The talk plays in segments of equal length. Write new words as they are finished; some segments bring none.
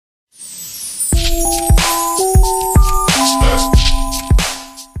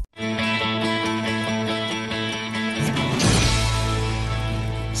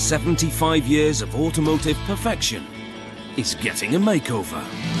75 years of automotive perfection is getting a makeover.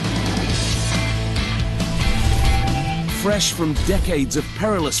 Fresh from decades of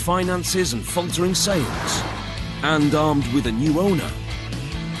perilous finances and faltering sales, and armed with a new owner,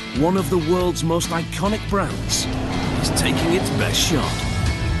 one of the world's most iconic brands is taking its best shot.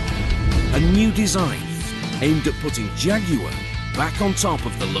 A new design aimed at putting Jaguar back on top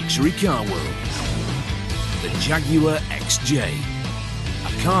of the luxury car world. The Jaguar XJ,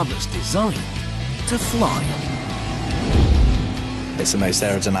 a car that's designed to fly. It's the most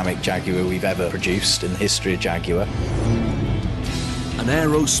aerodynamic Jaguar we've ever produced in the history of Jaguar. An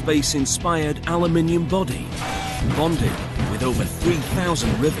aerospace-inspired aluminium body, bonded with over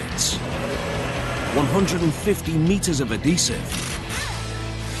 3,000 rivets, 150 meters of adhesive,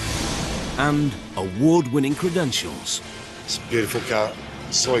 and award-winning credentials. It's a beautiful car.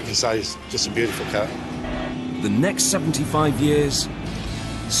 That's all I can say, it's just a beautiful car. The next 75 years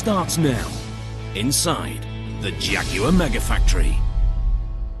starts now, inside the Jaguar Megafactory.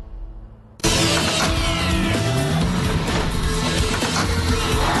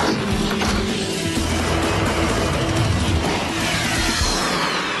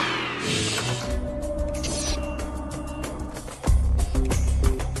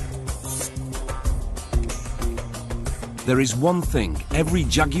 There is one thing every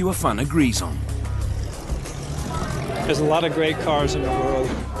Jaguar fan agrees on. There's a lot of great cars in the world,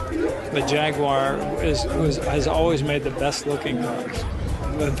 but Jaguar has always made the best looking cars.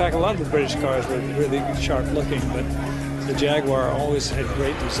 In fact, a lot of the British cars were really sharp looking, but the Jaguar always had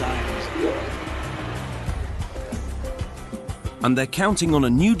great designs. And they're counting on a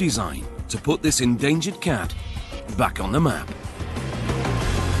new design to put this endangered cat back on the map.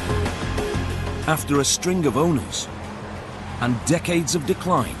 After a string of owners and decades of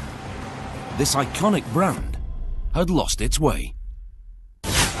decline, this iconic brand had lost its way.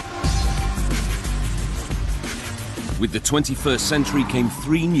 With the 21st century came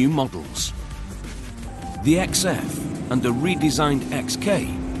 3 new models. The XF and the redesigned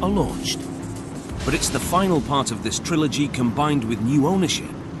XK are launched. But it's the final part of this trilogy combined with new ownership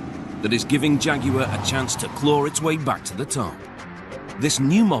that is giving Jaguar a chance to claw its way back to the top. This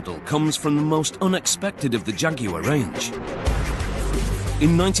new model comes from the most unexpected of the Jaguar range.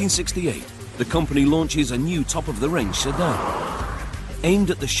 In 1968, the company launches a new top-of-the-range sedan. Aimed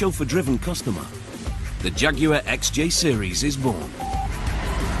at the chauffeur-driven customer, the Jaguar XJ series is born.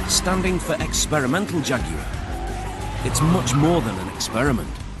 Standing for experimental Jaguar, it's much more than an experiment.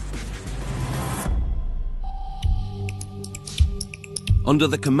 Under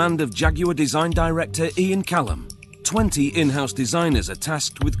the command of Jaguar design director Ian Callum, 20 in-house designers are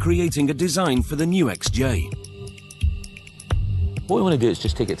tasked with creating a design for the new XJ. What we want to do is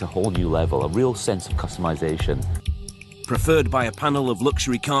just take it to a whole new level, a real sense of customization. Preferred by a panel of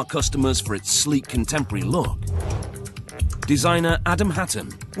luxury car customers for its sleek contemporary look, designer Adam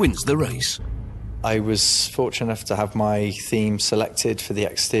Hatton wins the race. I was fortunate enough to have my theme selected for the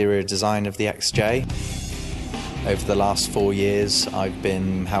exterior design of the XJ. Over the last 4 years, I've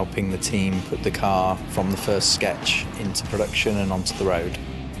been helping the team put the car from the first sketch into production and onto the road.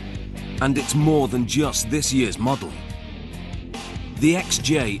 And it's more than just this year's model. The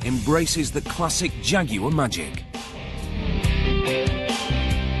XJ embraces the classic Jaguar magic.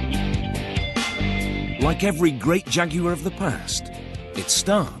 Like every great Jaguar of the past, it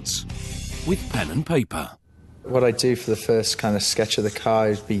starts with pen and paper. What I do for the first kind of sketch of the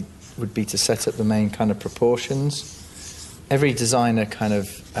car would be to set up the main kind of proportions. Every designer kind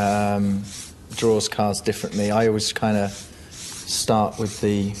of draws cars differently. I always kind of start with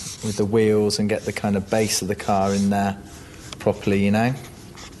the wheels and get the kind of base of the car in there properly, you know,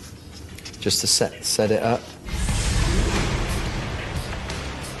 just to set it up.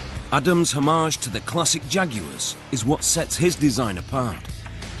 Adam's homage to the classic Jaguars is what sets his design apart.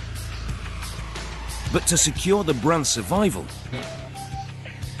 But to secure the brand's survival,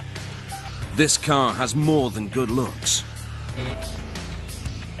 this car has more than good looks.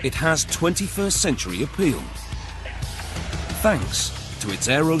 It has 21st century appeal, thanks to its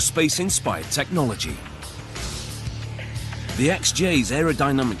aerospace-inspired technology. The XJ's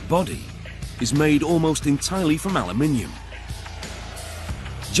aerodynamic body is made almost entirely from aluminium.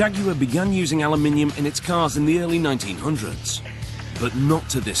 Jaguar began using aluminium in its cars in the early 1900s, but not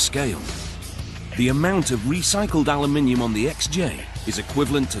to this scale. The amount of recycled aluminium on the XJ is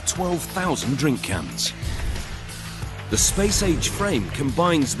equivalent to 12,000 drink cans. The space-age frame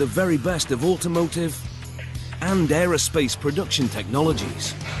combines the very best of automotive and aerospace production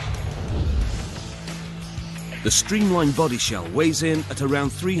technologies. The streamlined body shell weighs in at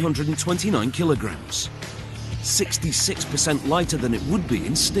around 329 kilograms. 66% lighter than it would be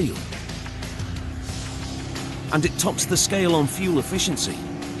in steel. And it tops the scale on fuel efficiency,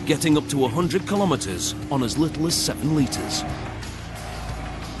 getting up to 100 kilometers on as little as 7 liters.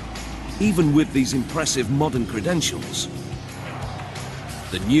 Even with these impressive modern credentials,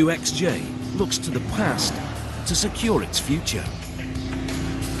 the new XJ looks to the past to secure its future.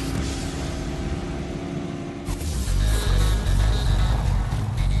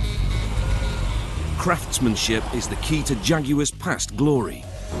 Craftsmanship is the key to Jaguar's past glory.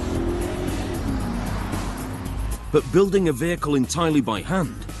 But building a vehicle entirely by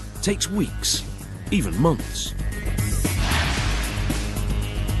hand takes weeks, even months.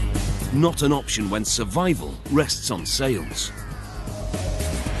 Not an option when survival rests on sales.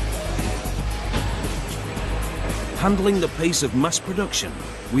 Handling the pace of mass production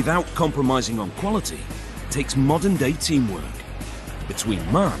without compromising on quality takes modern-day teamwork between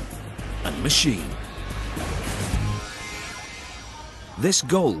man and machine. This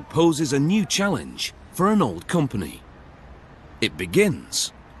goal poses a new challenge for an old company. It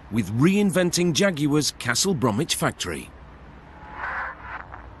begins with reinventing Jaguar's Castle Bromwich factory.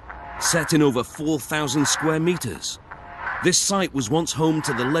 Set in over 4,000 square meters, this site was once home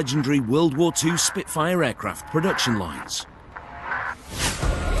to the legendary World War II Spitfire aircraft production lines.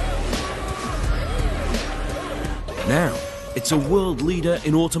 Now, it's a world leader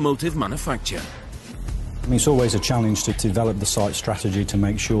in automotive manufacture. I mean, it's always a challenge to develop the site strategy to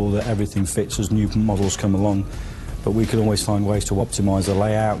make sure that everything fits as new models come along, but we can always find ways to optimise the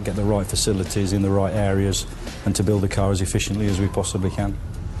layout, get the right facilities in the right areas, and to build the car as efficiently as we possibly can.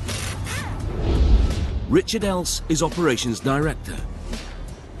 Richard Else is Operations Director.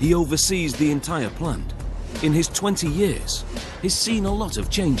 He oversees the entire plant. In his 20 years, he's seen a lot of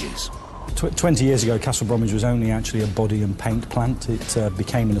changes. 20 years ago, Castle Bromwich was only actually a body and paint plant. It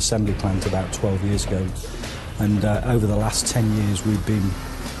became an assembly plant about 12 years ago. And over the last 10 years, we've been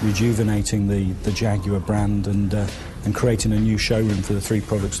rejuvenating the Jaguar brand and creating a new showroom for the 3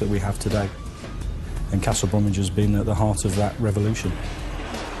 products that we have today. And Castle Bromwich has been at the heart of that revolution.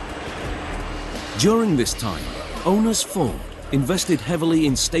 During this time, owners Ford invested heavily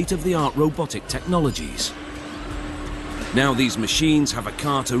in state-of-the-art robotic technologies. Now these machines have a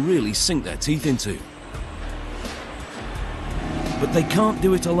car to really sink their teeth into. But they can't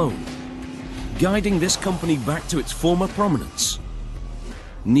do it alone. Guiding this company back to its former prominence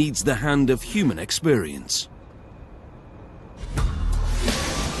needs the hand of human experience.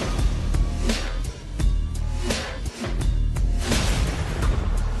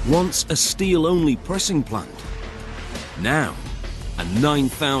 Once a steel-only pressing plant, now a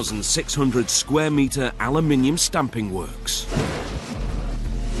 9,600 square metre aluminium stamping works.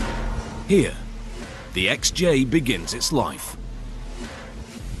 Here, the XJ begins its life.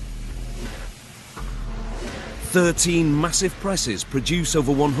 13 massive presses produce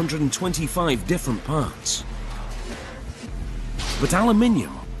over 125 different parts. But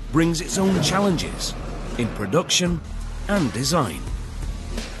aluminium brings its own challenges in production and design.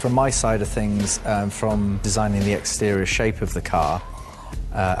 From my side of things, from designing the exterior shape of the car,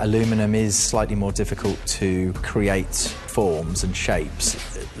 aluminum is slightly more difficult to create forms and shapes,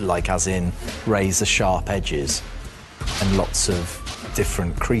 like as in razor-sharp edges and lots of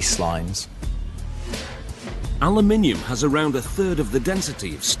different crease lines. Aluminium has around 1/3 of the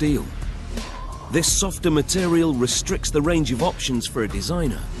density of steel. This softer material restricts the range of options for a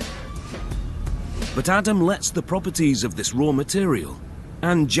designer. But Adam lets the properties of this raw material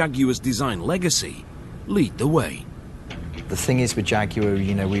and Jaguar's design legacy lead the way. The thing is with Jaguar,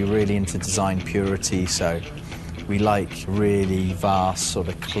 you know, we're really into design purity, so we like really vast, sort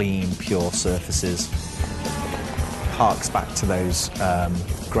of clean, pure surfaces. Harks back to those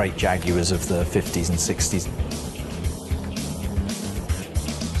great Jaguars of the 50s and 60s.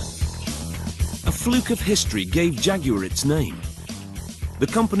 A fluke of history gave Jaguar its name. The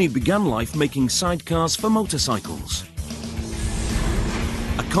company began life making sidecars for motorcycles,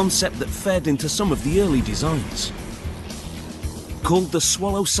 a concept that fed into some of the early designs. Called the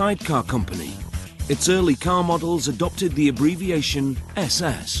Swallow Sidecar Company, its early car models adopted the abbreviation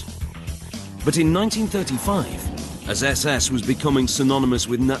SS. But in 1935, as SS was becoming synonymous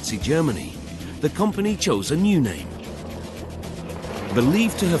with Nazi Germany, the company chose a new name.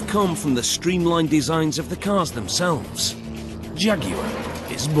 Believed to have come from the streamlined designs of the cars themselves, Jaguar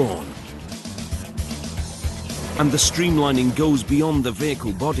is born. And the streamlining goes beyond the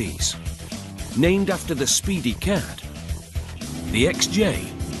vehicle bodies. Named after the speedy cat, the XJ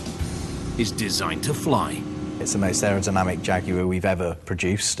is designed to fly. It's the most aerodynamic Jaguar we've ever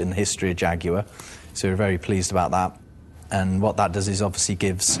produced in the history of Jaguar, so we're very pleased about that. And what that does is obviously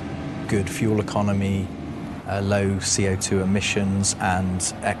gives good fuel economy, low CO2 emissions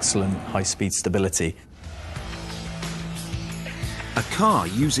and excellent high-speed stability. A car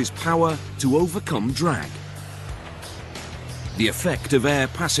uses power to overcome drag, the effect of air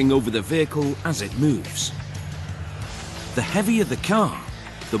passing over the vehicle as it moves. The heavier the car,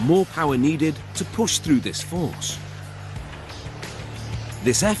 the more power needed to push through this force.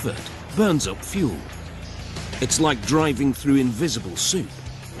 This effort burns up fuel. It's like driving through invisible soup.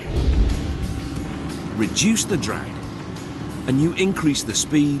 Reduce the drag, and you increase the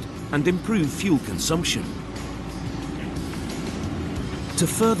speed and improve fuel consumption. To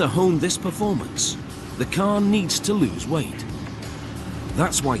further hone this performance, the car needs to lose weight.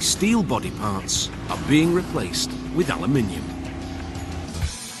 That's why steel body parts are being replaced with aluminium.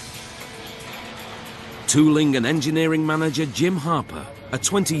 Tooling and engineering manager Jim Harper, a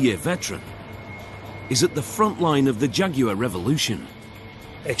 20-year veteran, is at the front line of the Jaguar revolution.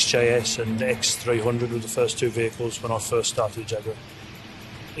 XJS and X300 were the first two vehicles when I first started Jaguar.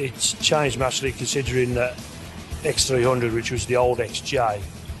 It's changed massively considering that X300, which was the old XJ,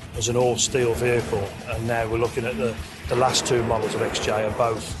 was an all-steel vehicle, and now we're looking at the last two models of XJ are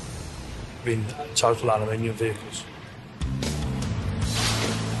both been total aluminium vehicles.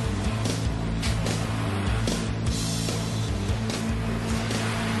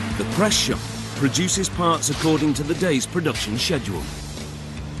 The press shop produces parts according to the day's production schedule.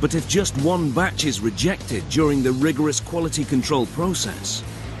 But if just one batch is rejected during the rigorous quality control process,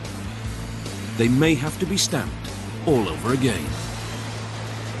 they may have to be stamped all over again.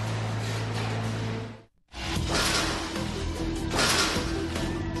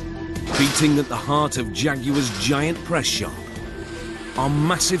 Beating at the heart of Jaguar's giant press shop are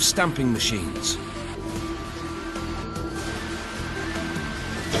massive stamping machines.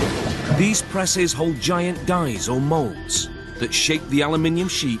 These presses hold giant dies or molds that shape the aluminium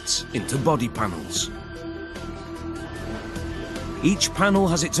sheets into body panels. Each panel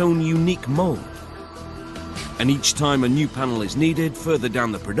has its own unique mold, and each time a new panel is needed further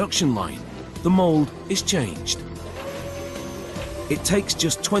down the production line, the mold is changed. It takes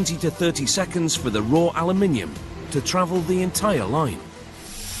just 20 to 30 seconds for the raw aluminium to travel the entire line.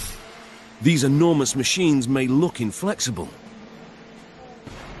 These enormous machines may look inflexible,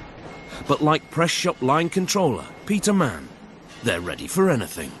 but like press shop line controller Peter Mann, they're ready for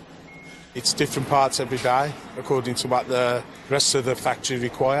anything. It's different parts every day, according to what the rest of the factory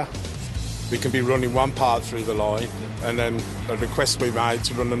require. We can be running one part through the line, and then a request we made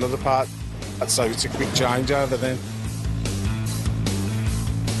to run another part. So it's a quick changeover then.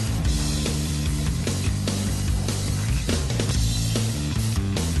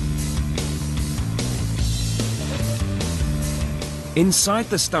 Inside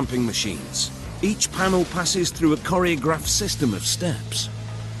the stamping machines, each panel passes through a choreographed system of steps.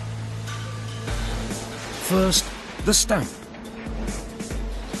 First, the stamp.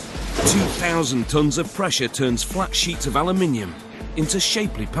 2,000 tons of pressure turns flat sheets of aluminium into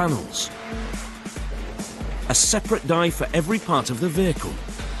shapely panels. A separate die for every part of the vehicle.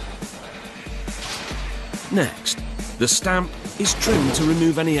 Next, the stamp is trimmed to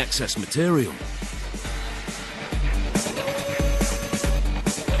remove any excess material.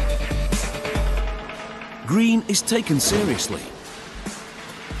 Green is taken seriously.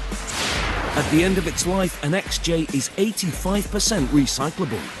 At the end of its life, an XJ is 85%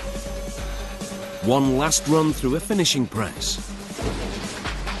 recyclable. One last run through a finishing press.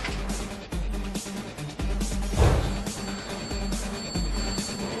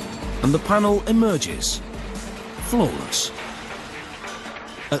 And the panel emerges, flawless.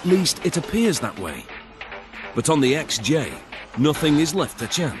 At least it appears that way. But on the XJ, nothing is left to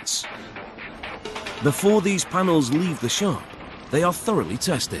chance. Before these panels leave the shop, they are thoroughly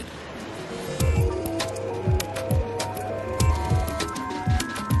tested.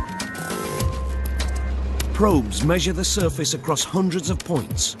 Probes measure the surface across hundreds of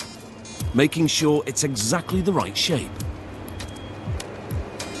points, making sure it's exactly the right shape.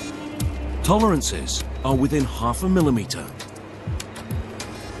 Tolerances are within 0.5 millimeter.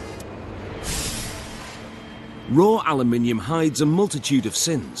 Raw aluminium hides a multitude of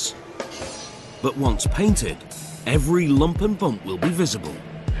sins. But once painted, every lump and bump will be visible.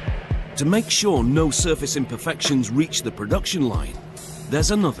 To make sure no surface imperfections reach the production line, there's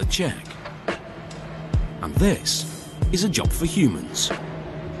another check. And this is a job for humans.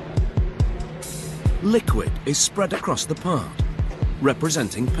 Liquid is spread across the part,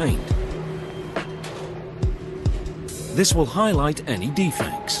 representing paint. This will highlight any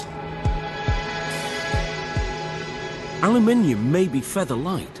defects. Aluminium may be feather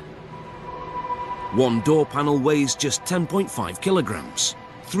light. One door panel weighs just 10.5 kilograms,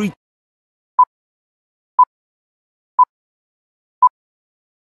 3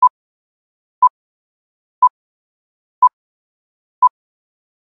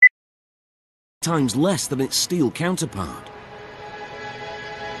 times less than its steel counterpart.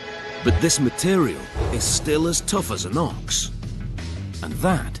 But this material is still as tough as an ox. And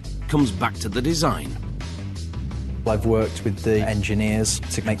that comes back to the design. I've worked with the engineers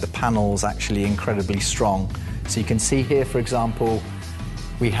to make the panels actually incredibly strong. So you can see here, for example,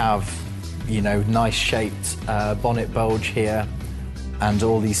 we have, nice shaped bonnet bulge here and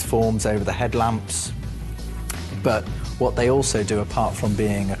all these forms over the headlamps. But what they also do, apart from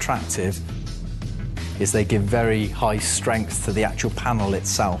being attractive, is they give very high strength to the actual panel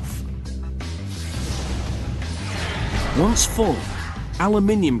itself. Once formed,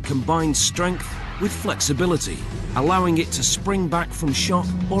 aluminium combines strength with flexibility, allowing it to spring back from shock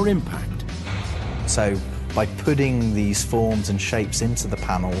or impact. So by putting these forms and shapes into the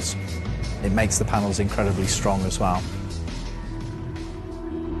panels, it makes the panels incredibly strong as well.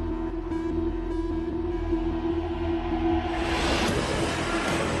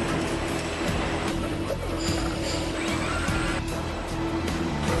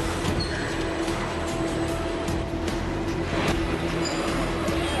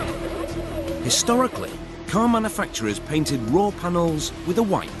 Historically, car manufacturers painted raw panels with a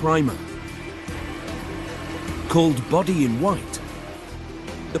white primer. Called body in white,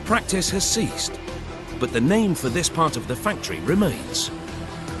 the practice has ceased, but the name for this part of the factory remains.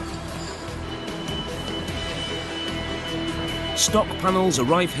 Stock panels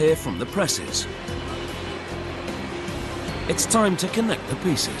arrive here from the presses. It's time to connect the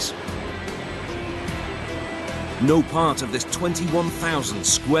pieces. No part of this 21,000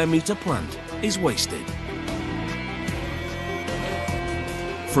 square metre plant is wasted.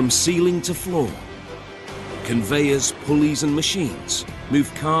 From ceiling to floor, conveyors, pulleys and machines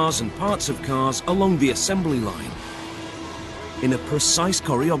move cars and parts of cars along the assembly line in a precise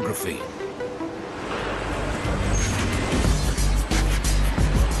choreography.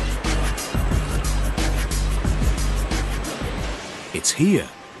 It's here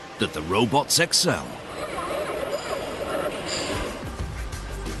that the robots excel.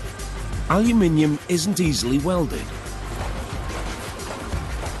 Aluminium isn't easily welded.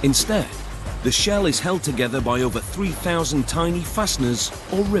 Instead, the shell is held together by over 3,000 tiny fasteners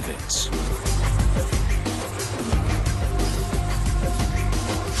or rivets.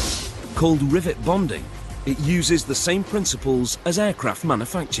 Called rivet bonding, it uses the same principles as aircraft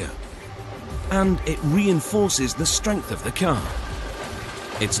manufacture, and it reinforces the strength of the car.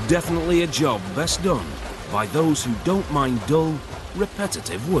 It's definitely a job best done by those who don't mind dull,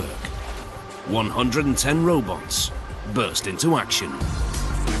 repetitive work. 110 robots burst into action.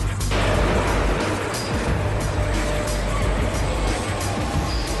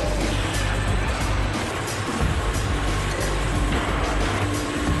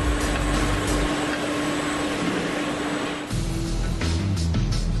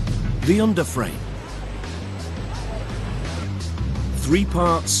 The underframe. 3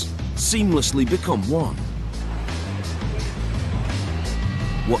 parts seamlessly become one.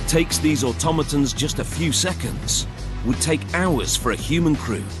 What takes these automatons just a few seconds would take hours for a human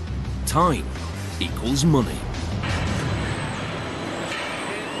crew. Time equals money.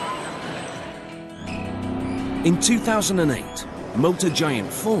 In 2008, motor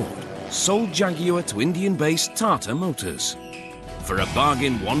giant Ford sold Jaguar to Indian-based Tata Motors for a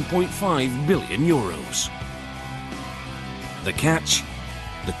bargain 1.5 billion euros. The catch?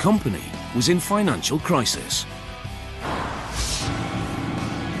 The company was in financial crisis.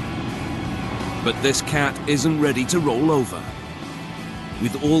 But this cat isn't ready to roll over.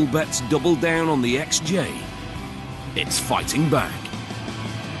 With all bets doubled down on the XJ, it's fighting back.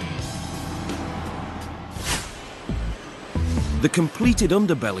 The completed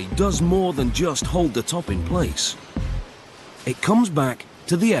underbelly does more than just hold the top in place. It comes back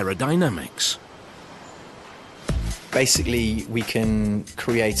to the aerodynamics. Basically, we can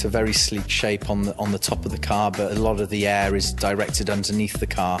create a very sleek shape on the top of the car, but a lot of the air is directed underneath the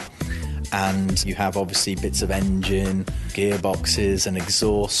car. And you have obviously bits of engine, gearboxes and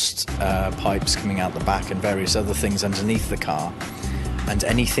exhaust pipes coming out the back and various other things underneath the car. And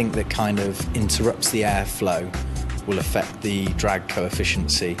anything that kind of interrupts the airflow will affect the drag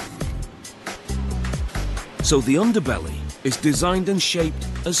coefficient. So the underbelly is designed and shaped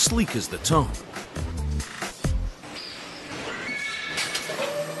as sleek as the top.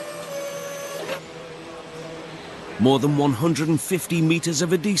 More than 150 meters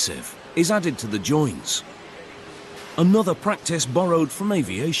of adhesive is added to the joints. Another practice borrowed from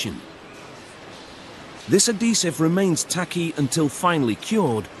aviation. This adhesive remains tacky until finally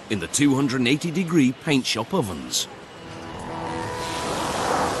cured in the 280-degree paint shop ovens.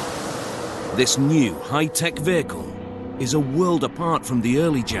 This new high-tech vehicle is a world apart from the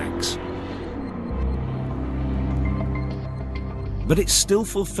early Jags. But it's still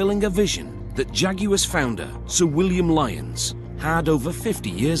fulfilling a vision that Jaguar's founder, Sir William Lyons, had over 50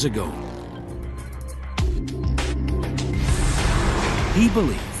 years ago. He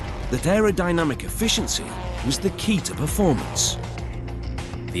believed that aerodynamic efficiency was the key to performance.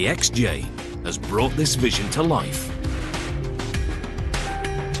 The XJ has brought this vision to life.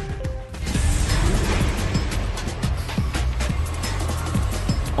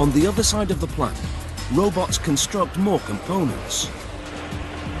 On the other side of the plant, robots construct more components.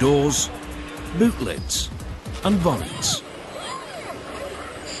 Doors, boot lids, and bonnets.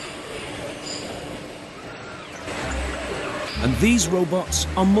 And these robots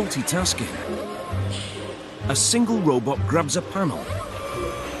are multitasking. A single robot grabs a panel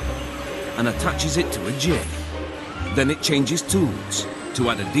and attaches it to a jig. Then it changes tools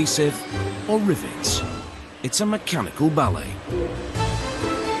to add adhesive or rivets. It's a mechanical ballet.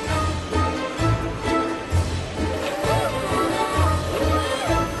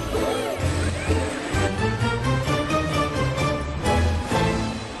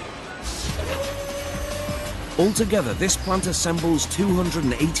 Altogether, this plant assembles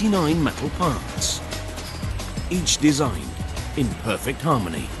 289 metal parts, each designed in perfect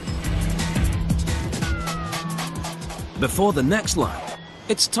harmony. Before the next lap,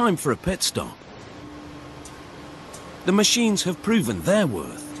 it's time for a pit stop. The machines have proven their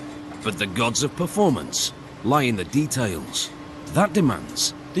worth, but the gods of performance lie in the details. That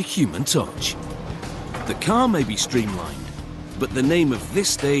demands the human touch. The car may be streamlined, but the name of this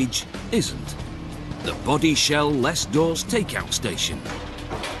stage isn't. The Body Shell Less Doors Takeout Station.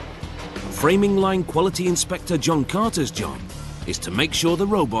 Framing line quality inspector John Carter's job is to make sure the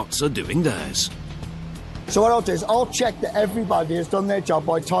robots are doing theirs. So what I'll do is I'll check that everybody has done their job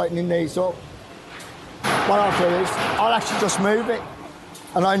by tightening these up. What I'll do is I'll actually just move it,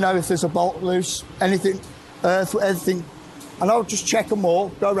 and I know if there's a bolt loose, anything, earth, anything, and I'll just check them all,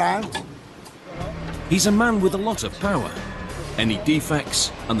 go round. He's a man with a lot of power. Any defects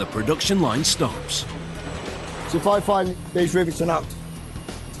and the production line stops. So if I find these rivets are not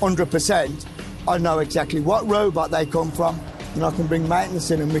 100%, I know exactly what robot they come from, and I can bring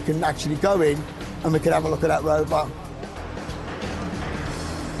maintenance in and we can actually go in and we can have a look at that robot.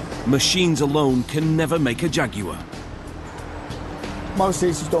 Machines alone can never make a Jaguar. Most of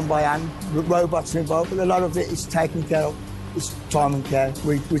this is done by hand, robots are involved, but a lot of it is taken care of. It's time and care.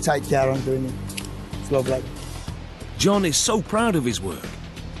 We take care on doing it. It's lovely. John is so proud of his work,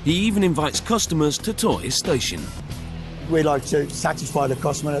 he even invites customers to tour his station. We like to satisfy the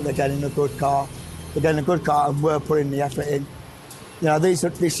customer that they're getting a good car. They're getting a good car and we're putting the effort in. You know,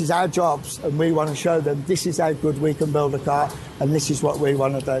 this is our jobs, and we want to show them this is how good we can build a car, and this is what we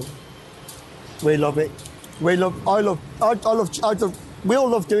want to do. We love it. We all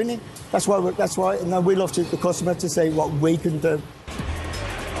love doing it. That's why, and we love the customer to see what we can do.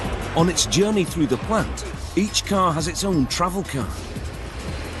 On its journey through the plant, each car has its own travel card.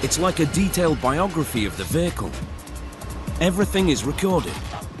 It's like a detailed biography of the vehicle. Everything is recorded,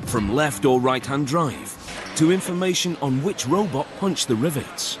 from left or right-hand drive, to information on which robot punched the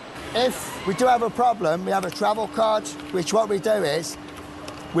rivets. If we do have a problem, we have a travel card, which what we do is,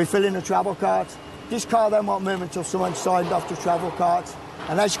 we fill in a travel card. This car then won't move until someone's signed off the travel card.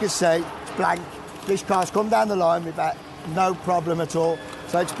 And as you can see, it's blank. This car's come down the line without no problem at all.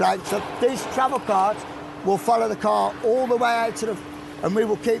 So it's blank. So these travel cards will follow the car all the way out to the... And we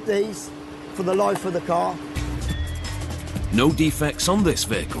will keep these for the life of the car. No defects on this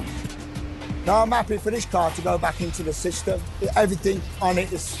vehicle. Now I'm happy for this car to go back into the system. Everything on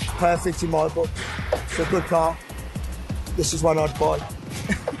it is perfect in my book. It's a good car. This is one I'd buy.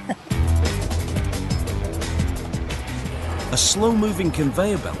 A slow-moving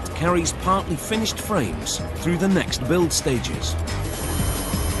conveyor belt carries partly finished frames through the next build stages.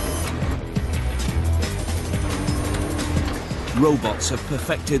 Robots have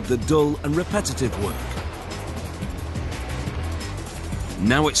perfected the dull and repetitive work.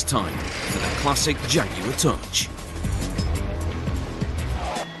 Now it's time for the classic Jaguar touch.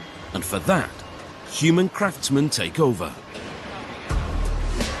 And for that, human craftsmen take over.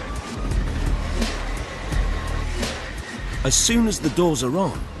 As soon as the doors are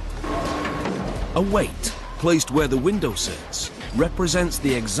on, a weight placed where the window sits represents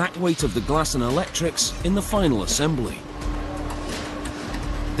the exact weight of the glass and electrics in the final assembly.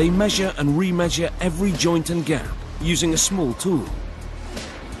 They measure and remeasure every joint and gap using a small tool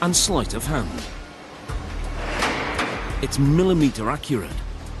and sleight of hand. It's millimetre accurate.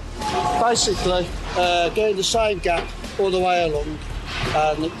 Basically, getting the same gap all the way along,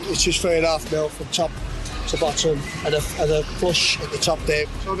 and it's just 3.5 mil from top to bottom, and a push at the top there.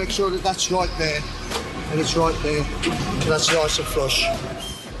 So make sure that that's right there. and it's right there. So that's nice and flush.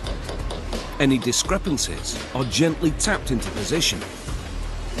 Any discrepancies are gently tapped into position.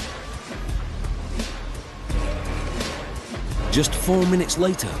 Just 4 minutes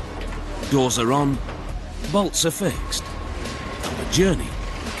later, doors are on, bolts are fixed, and the journey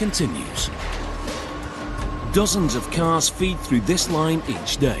continues. Dozens of cars feed through this line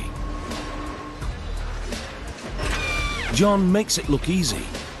each day. John makes it look easy,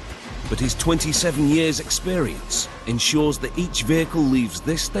 but his 27 years experience ensures that each vehicle leaves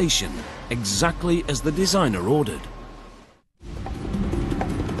this station exactly as the designer ordered.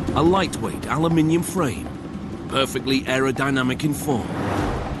 A lightweight aluminium frame, perfectly aerodynamic in form.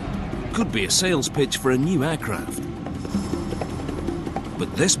 Could be a sales pitch for a new aircraft.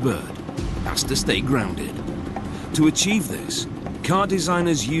 But this bird has to stay grounded. To achieve this, car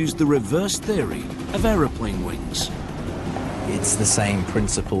designers used the reverse theory of aeroplane wings. It's the same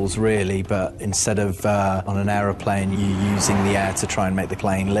principles really, but instead of on an aeroplane you're using the air to try and make the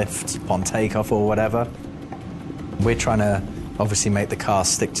plane lift upon takeoff or whatever. We're trying to obviously make the car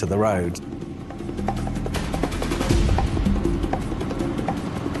stick to the road.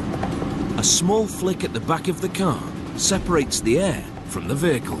 A small flick at the back of the car separates the air from the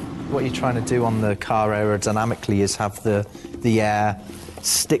vehicle. What you're trying to do on the car aerodynamically is have the air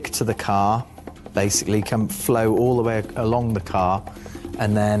stick to the car, basically flow all the way along the car,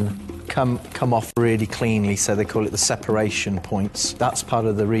 and then come off really cleanly, so they call it the separation points. That's part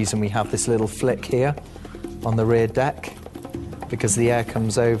of the reason we have this little flick here on the rear deck, because the air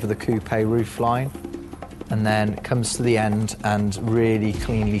comes over the coupe roof line and then comes to the end and really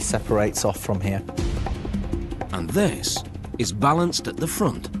cleanly separates off from here. And this is balanced at the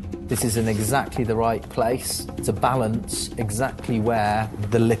front. This is in exactly the right place to balance exactly where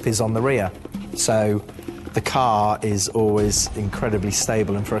the lip is on the rear. So the car is always incredibly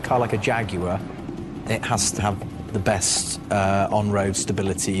stable, and for a car like a Jaguar, it has to have the best on-road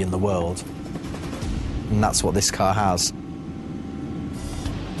stability in the world. And that's what this car has.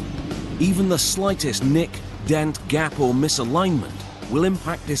 Even the slightest nick, dent, gap or misalignment will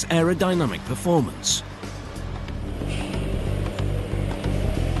impact this aerodynamic performance.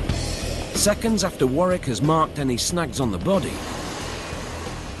 Seconds after Warwick has marked any snags on the body,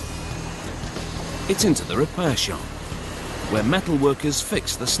 it's into the repair shop, where metal workers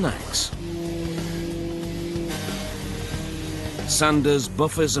fix the snags. Sanders,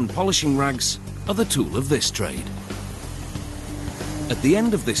 buffers and polishing rags are the tool of this trade. At the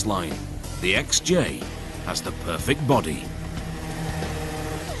end of this line, the XJ has the perfect body.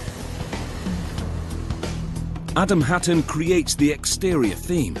 Adam Hatton creates the exterior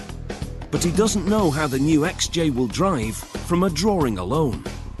theme, but he doesn't know how the new XJ will drive from a drawing alone.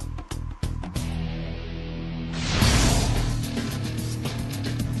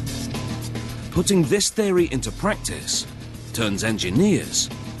 Putting this theory into practice turns engineers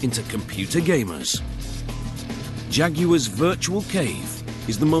into computer gamers. Jaguar's virtual cave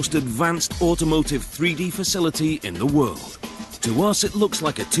is the most advanced automotive 3D facility in the world. To us it looks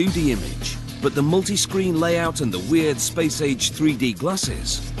like a 2D image, but the multi-screen layout and the weird space-age 3D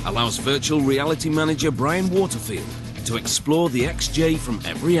glasses allows virtual reality manager Brian Waterfield to explore the XJ from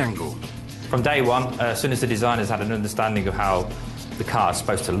every angle. From day one, as soon as the designers had an understanding of how the car is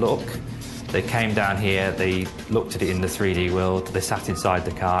supposed to look, they came down here, they looked at it in the 3D world, they sat inside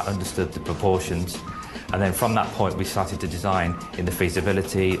the car, understood the proportions, and then from that point we started to design in the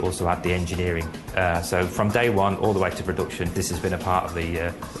feasibility, also had the engineering. So from day one all the way to production, this has been a part of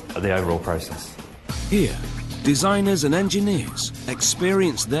the overall process. Here, designers and engineers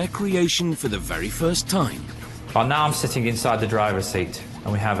experience their creation for the very first time. Well, now I'm sitting inside the driver's seat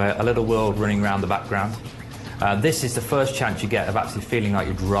and we have a little world running around the background. This is the first chance you get of actually feeling like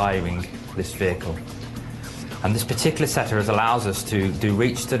you're driving this vehicle. And this particular setter allows us to do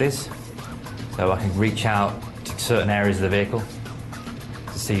reach studies, so I can reach out to certain areas of the vehicle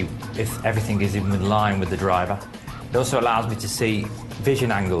to see if everything is in line with the driver. It also allows me to see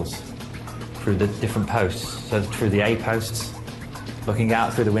vision angles through the different posts, so through the A posts, looking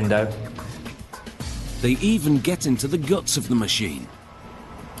out through the window. They even get into the guts of the machine.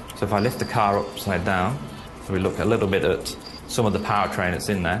 So if I lift the car upside down, so we look a little bit at some of the powertrain that's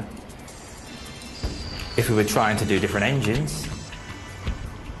in there. If we were trying to do different engines,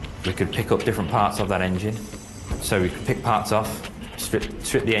 we could pick up different parts of that engine. So we could pick parts off, strip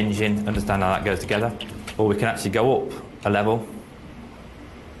the engine, understand how that goes together, or we can actually go up a level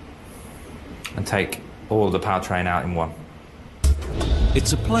and take all of the powertrain out in one.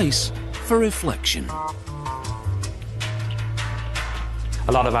 It's a place for reflection.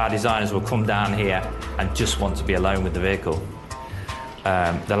 A lot of our designers will come down here and just want to be alone with the vehicle.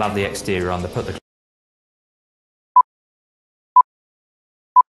 They'll have the exterior on, they'll put the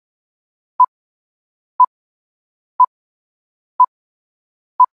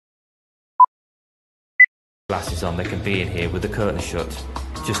Glasses on, they can be in here with the curtains shut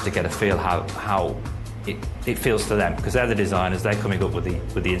just to get a feel how it feels to them, because they're the designers, they're coming up with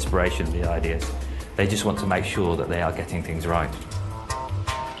the inspiration and the ideas. They just want to make sure that they are getting things right.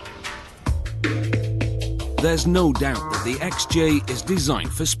 There's no doubt that the XJ is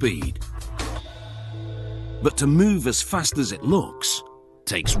designed for speed. But to move as fast as it looks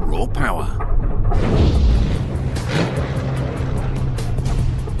takes raw power.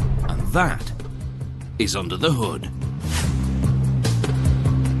 And that is under the hood.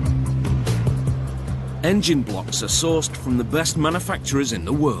 Engine blocks are sourced from the best manufacturers in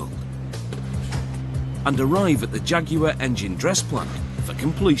the world and arrive at the Jaguar engine dress plant for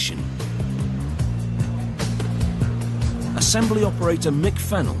completion. Assembly operator Mick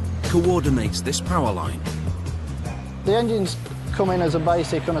Fennell coordinates this power line. The engines come in as a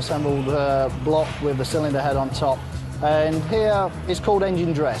basic unassembled block with the cylinder head on top, and here it's called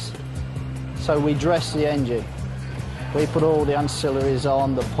engine dress. So we dress the engine. We put all the ancillaries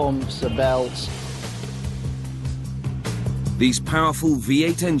on, the pumps, the belts. These powerful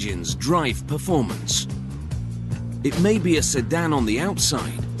V8 engines drive performance. It may be a sedan on the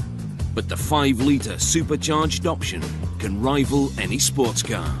outside, but the 5-litre supercharged option can rival any sports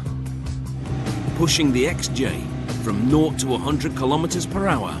car, pushing the XJ from 0 to 100 kilometers per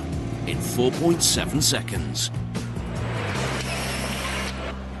hour in 4.7 seconds.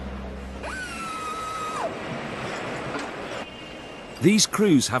 These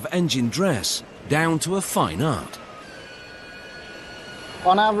crews have engine dress down to a fine art.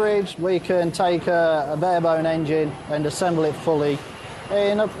 On average, we can take a bare-bone engine and assemble it fully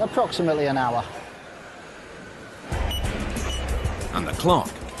in approximately an hour. And the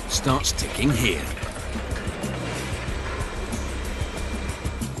clock starts ticking here.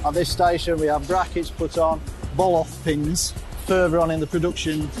 At this station, we have brackets put on, ball-off pins. Further on in the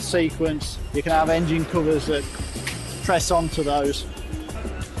production sequence, you can have engine covers that press onto those.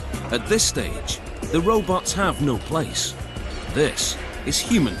 At this stage, the robots have no place. This is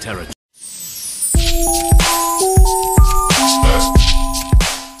human territory.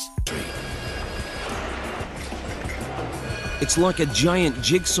 It's like a giant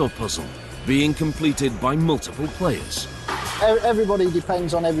jigsaw puzzle being completed by multiple players. Everybody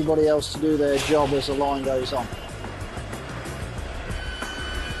depends on everybody else to do their job as the line goes on.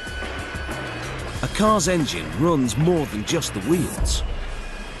 A car's engine runs more than just the wheels.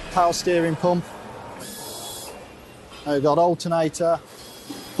 Power steering pump. We've got alternator,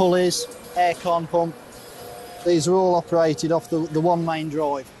 pulleys, aircon pump. These are all operated off the one main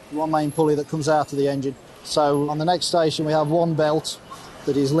drive, the one main pulley that comes out of the engine. So on the next station we have one belt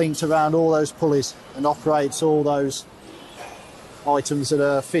that is linked around all those pulleys and operates all those items that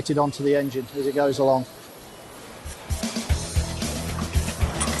are fitted onto the engine as it goes along.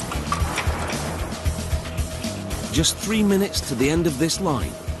 Just 3 minutes to the end of this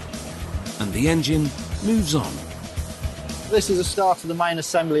line, and the engine moves on. This is the start of the main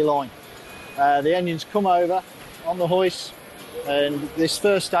assembly line. The engines come over on the hoist, and this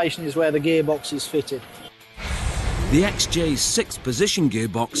first station is where the gearbox is fitted. The XJ's 6-position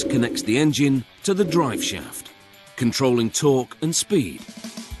gearbox connects the engine to the drive shaft, controlling torque and speed.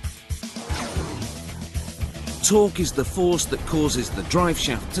 Torque is the force that causes the drive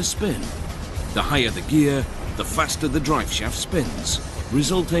shaft to spin. The higher the gear, the faster the drive shaft spins,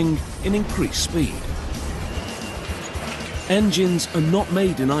 resulting in increased speed. Engines are not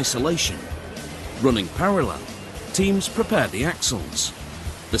made in isolation. Running parallel, teams prepare the axles,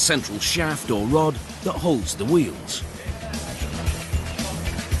 the central shaft or rod that holds the wheels.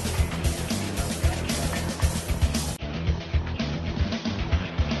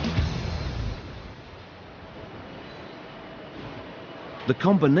 The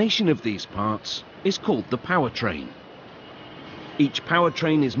combination of these parts is called the powertrain. Each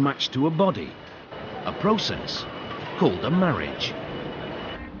powertrain is matched to a body, a process called a marriage.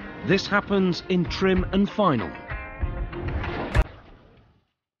 This happens in trim and final.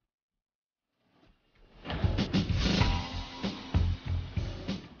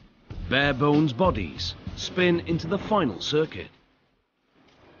 Bare bones bodies spin into the final circuit.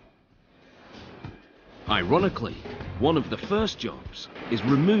 Ironically, one of the first jobs is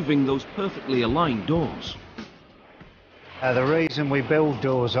removing those perfectly aligned doors. The reason we build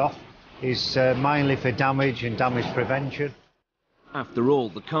doors off is mainly for damage and damage prevention. After all,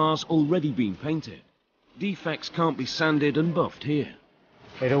 the car's already been painted. Defects can't be sanded and buffed here.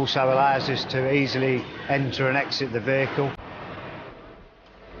 It also allows us to easily enter and exit the vehicle.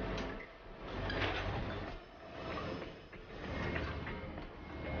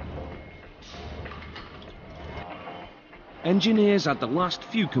 Engineers add the last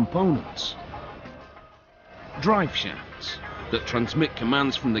few components. drive shafts that transmit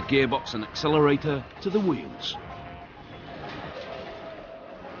commands from the gearbox and accelerator to the wheels.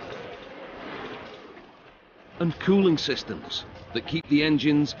 And cooling systems that keep the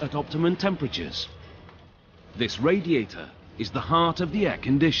engines at optimum temperatures. This radiator is the heart of the air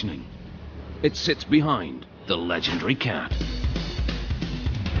conditioning. It sits behind the legendary Cat.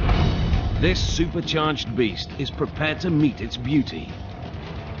 This supercharged beast is prepared to meet its beauty.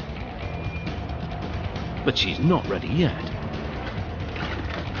 But she's not ready yet.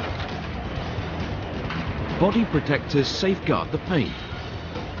 Body protectors safeguard the paint.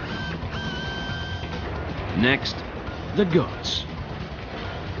 Next, the guts.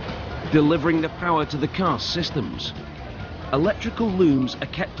 Delivering the power to the car's systems. Electrical looms are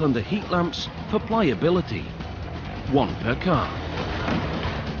kept under heat lamps for pliability. One per car.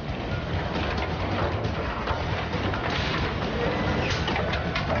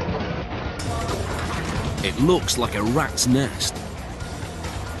 It looks like a rat's nest.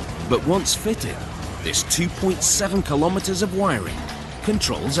 But once fitted, this 2.7 kilometers of wiring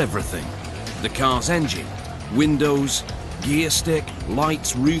controls everything. The car's engine, windows, gear stick,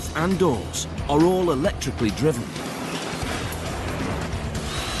 lights, roof and doors are all electrically driven.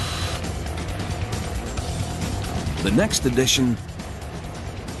 The next addition,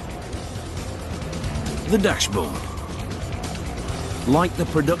 the dashboard. Like the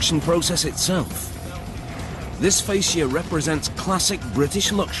production process itself, this fascia represents classic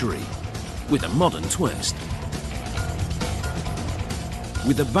British luxury with a modern twist.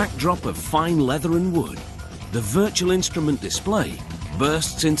 With a backdrop of fine leather and wood, the virtual instrument display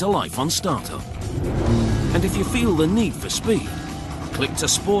bursts into life on startup. And if you feel the need for speed, click to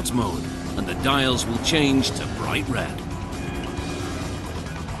sports mode and the dials will change to bright red.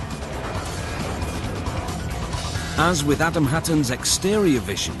 As with Adam Hatton's exterior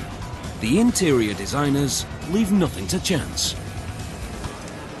vision, the interior designers leave nothing to chance.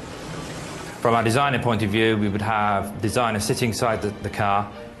 From our designer point of view, we would have designers sitting inside the car,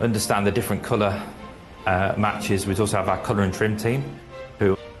 understand the different colour matches. We'd also have our colour and trim team,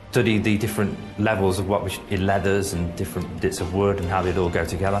 who study the different levels of what in leathers and different bits of wood and how they'd all go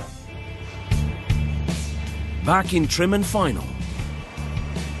together. Back in trim and final,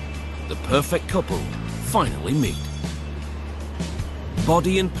 the perfect couple finally meet.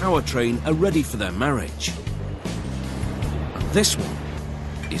 Body and powertrain are ready for their marriage. This one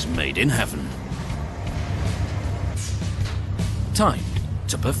is made in heaven. Timed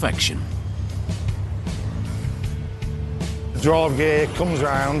to perfection. The drive gear comes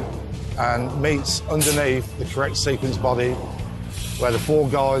round and meets underneath the correct sequence body, where the four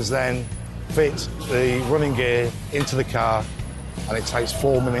guys then fit the running gear into the car, and it takes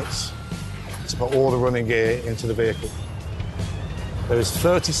 4 minutes to put all the running gear into the vehicle. There is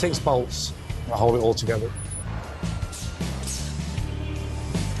 36 bolts that hold it all together.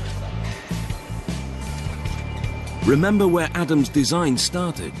 Remember where Adam's design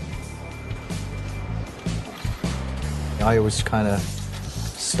started? I always kind of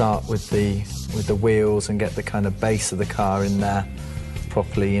start with the wheels and get the kind of base of the car in there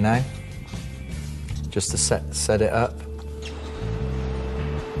properly, you know, just to set it up.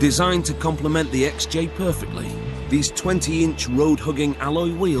 Designed to complement the XJ perfectly, these 20-inch road-hugging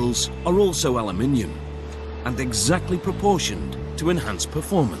alloy wheels are also aluminium and exactly proportioned to enhance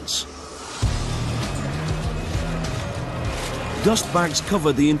performance. Dust bags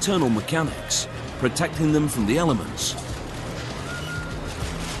cover the internal mechanics, protecting them from the elements.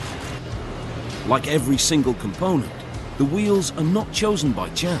 Like every single component, the wheels are not chosen by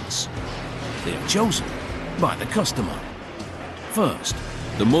chance. They are chosen by the customer. First,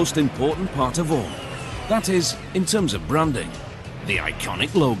 the most important part of all, that is, in terms of branding, the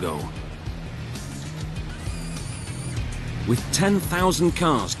iconic logo. With 10,000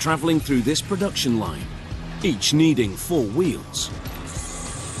 cars travelling through this production line, each needing 4 wheels,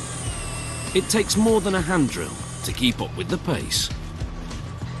 it takes more than a hand drill to keep up with the pace.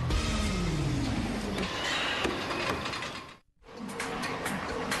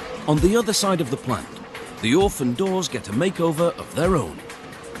 On the other side of the plant, the orphan doors get a makeover of their own.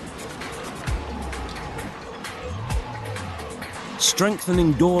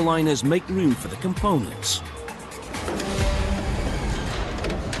 Strengthening door liners make room for the components.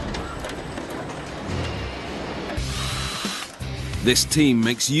 This team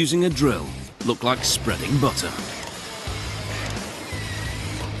makes using a drill look like spreading butter.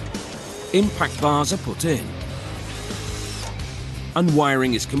 Impact bars are put in, and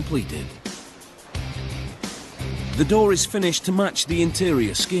wiring is completed. The door is finished to match the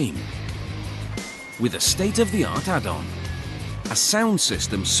interior scheme, with a state-of-the-art add-on, a sound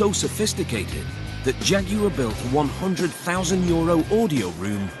system so sophisticated that Jaguar built a €100,000 audio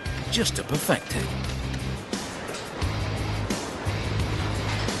room just to perfect it.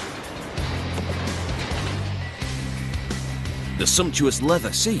 The sumptuous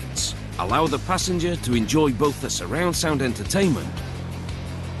leather seats allow the passenger to enjoy both the surround sound entertainment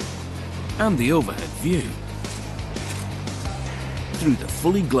and the overhead view through the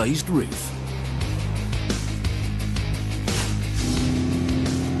fully glazed roof.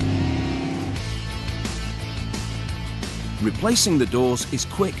 Replacing the doors is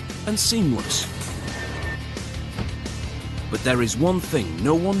quick and seamless. But there is one thing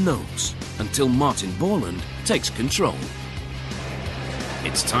no one knows until Martin Borland takes control.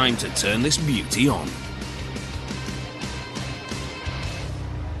 It's time to turn this beauty on.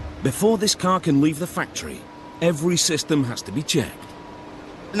 Before this car can leave the factory, every system has to be checked.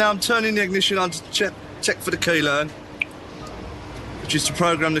 Now I'm turning the ignition on to check for the key learn, which is to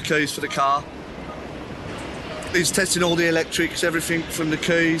program the keys for the car. He's testing all the electrics, everything from the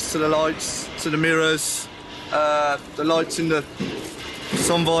keys to the lights to the mirrors, the lights in the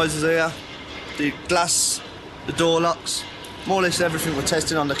sun visors here, the glass, the door locks, more or less everything we're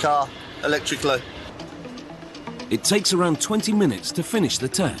testing on the car electrically. It takes around 20 minutes to finish the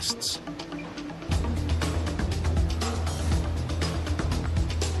tests.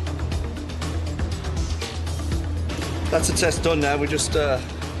 That's a test done now, we just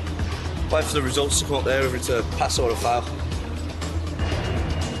wait for the results to come up there, whether it's a pass or a fail.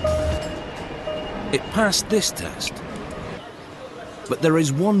 It passed this test, but there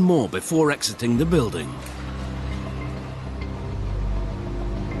is one more before exiting the building.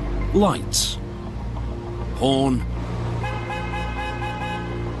 Lights, horn,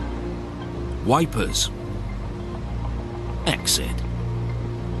 wipers, exit.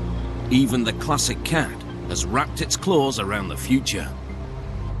 Even the classic cat has wrapped its claws around the future.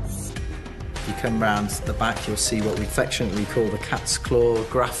 If you come round to the back, you'll see what we affectionately call the cat's claw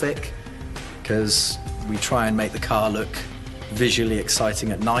graphic, because we try and make the car look visually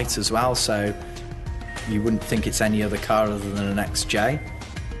exciting at night as well, so you wouldn't think it's any other car other than an XJ.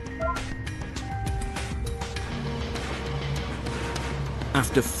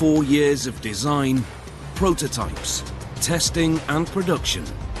 After 4 years of design, prototypes, testing and production,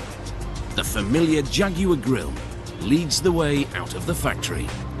 the familiar Jaguar grille leads the way out of the factory.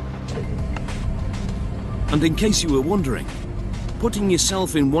 And in case you were wondering, putting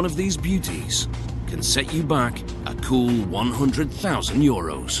yourself in one of these beauties can set you back a cool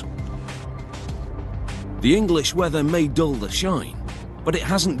 €100,000. The English weather may dull the shine, but it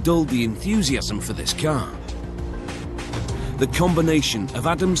hasn't dulled the enthusiasm for this car. The combination of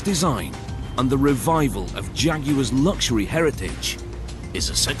Adam's design and the revival of Jaguar's luxury heritage is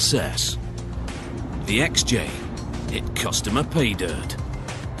a success. The XJ hit customer pay dirt.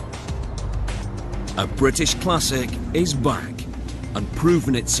 A British classic is back and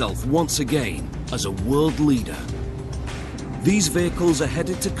proven itself once again as a world leader. These vehicles are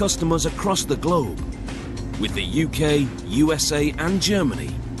headed to customers across the globe, with the UK, USA and Germany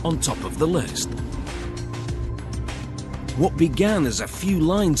on top of the list. What began as a few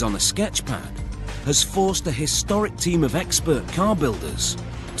lines on a sketch pad has forced a historic team of expert car builders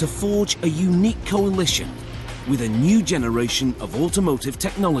to forge a unique coalition with a new generation of automotive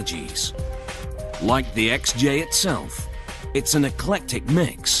technologies. Like the XJ itself, it's an eclectic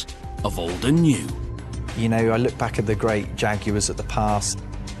mix of old and new. You know, I look back at the great Jaguars of the past,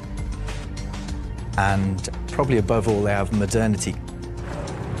 and probably above all they have modernity.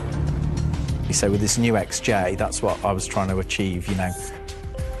 So with this new XJ, that's what I was trying to achieve, you know.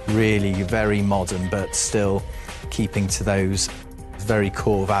 Really very modern, but still keeping to those very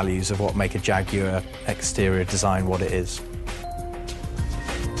core values of what make a Jaguar exterior design what it is.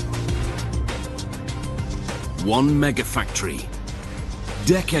 One Megafactory,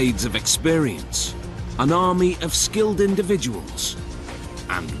 decades of experience, an army of skilled individuals,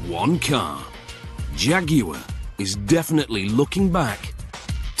 and one car. Jaguar is definitely looking back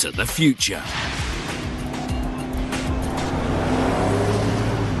to the future.